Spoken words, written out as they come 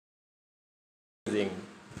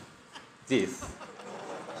this.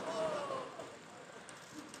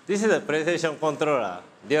 This is a PlayStation controller,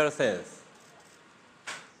 DualSense.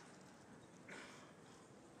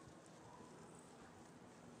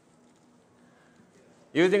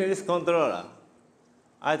 Using this controller,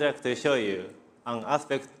 I'd like to show you an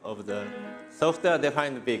aspect of the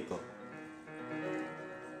software-defined vehicle.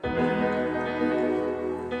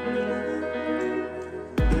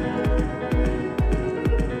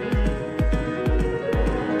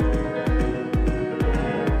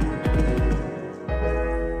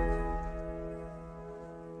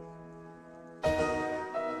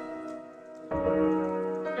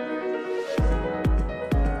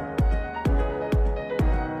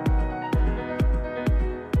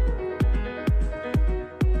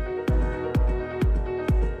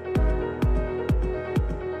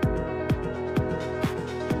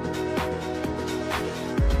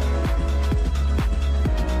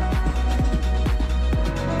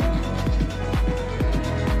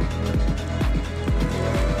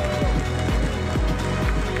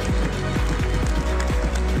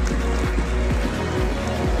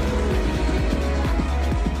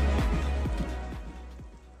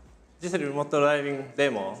 This remote driving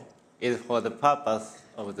demo is for the purpose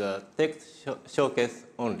of the tech showcase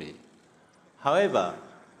only. However,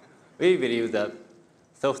 we believe that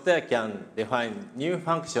software can define new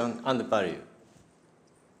function and value.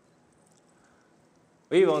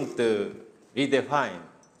 We want to redefine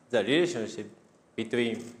the relationship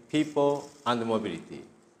between people and mobility.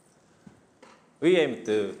 We aim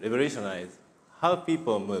to revolutionize how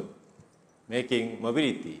people move, making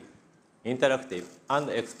mobility interactive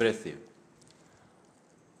and expressive.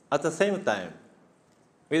 At the same time,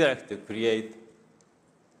 we'd like to create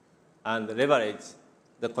and leverage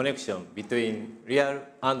the connection between real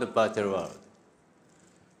and virtual world.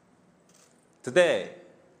 Today,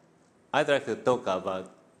 I'd like to talk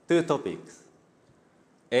about two topics: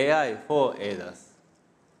 AI for ADAS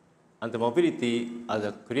and mobility as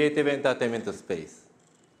a creative entertainment space.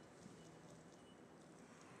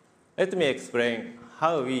 Let me explain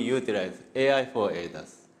how we utilize AI for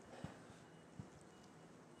ADAS.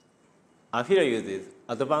 Afeela uses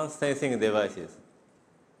advanced sensing devices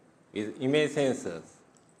with image sensors,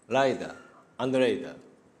 LiDAR, and radar.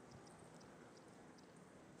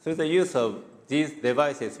 Through the use of these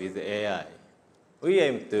devices with AI, we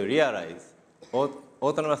aim to realize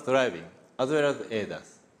autonomous driving as well as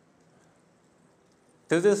ADAS.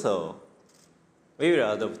 To do so, we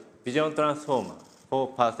will adopt vision transformer for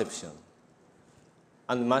perception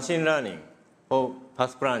and machine learning for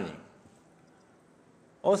path planning.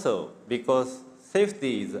 Also, because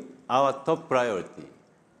safety is our top priority,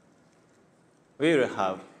 we will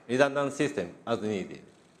have redundant system as needed.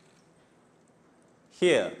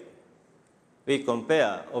 Here, we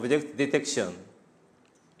compare object detection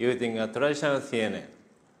using a traditional CNN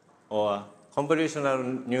or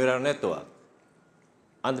convolutional neural network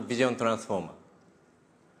and vision transformer.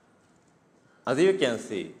 As you can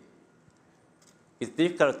see, it's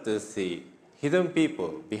difficult to see hidden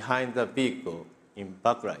people behind the vehicle in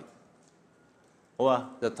backlight or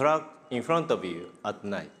the truck in front of you at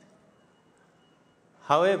night.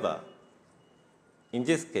 However, in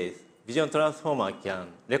this case, vision transformer can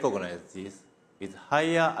recognize this with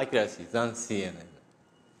higher accuracy than CNN.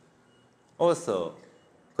 Also,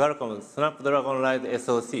 Qualcomm's Snapdragon Ride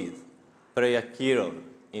SoCs play a key role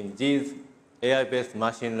in these AI-based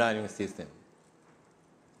machine learning systems.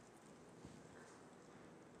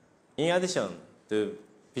 In addition to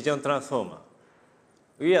vision transformer,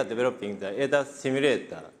 we are developing the ADAS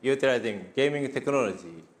simulator utilizing gaming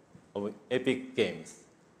technology of Epic Games.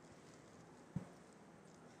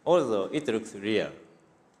 Although it looks real,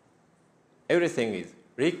 everything is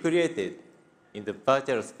recreated in the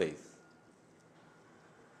virtual space.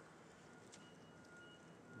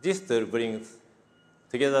 This tool brings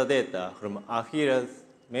together data from Afeela's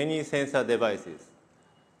many sensor devices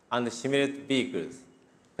and simulates vehicles,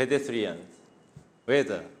 pedestrians,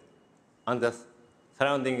 weather, and the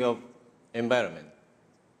surrounding of environment.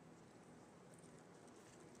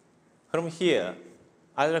 From here,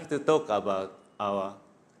 I'd like to talk about our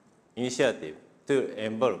initiative to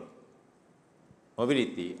involve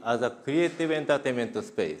mobility as a creative entertainment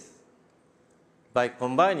space. By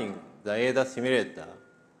combining the ADAS simulator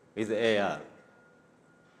with AR,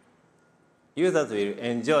 users will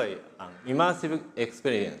enjoy an immersive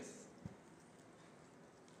experience.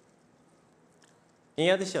 In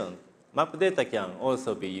addition, map data can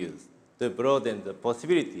also be used to broaden the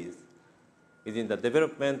possibilities within the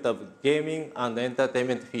development of gaming and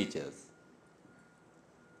entertainment features.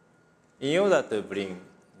 In order to bring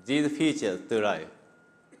these features to life,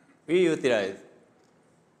 we utilize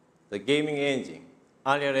the gaming engine,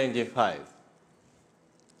 Unreal Engine 5.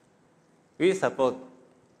 We support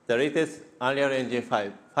the latest Unreal Engine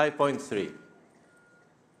 5.3,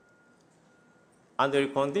 and will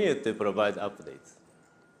continue to provide updates.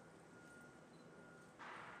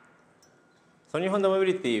 Sony Honda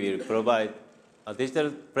Mobility will provide a digital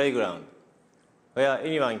playground where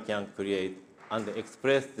anyone can create and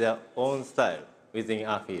express their own style within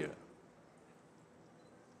Afeela.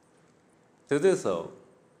 To do so,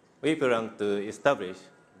 we plan to establish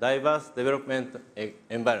diverse development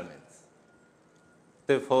environments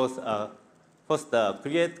to foster a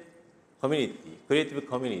creative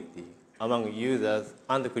community among users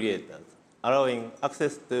and creators, allowing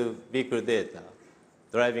access to vehicle data,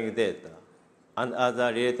 driving data, and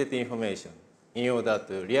other related information in order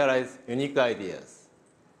to realize unique ideas.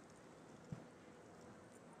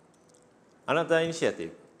 Another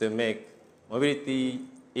initiative to make mobility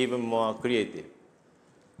even more creative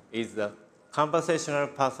is the conversational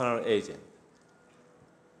personal agent,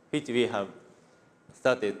 which we have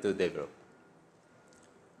started to develop.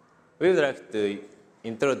 We would like to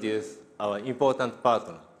introduce our important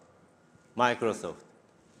partner, Microsoft.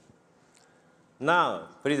 Now,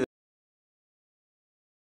 please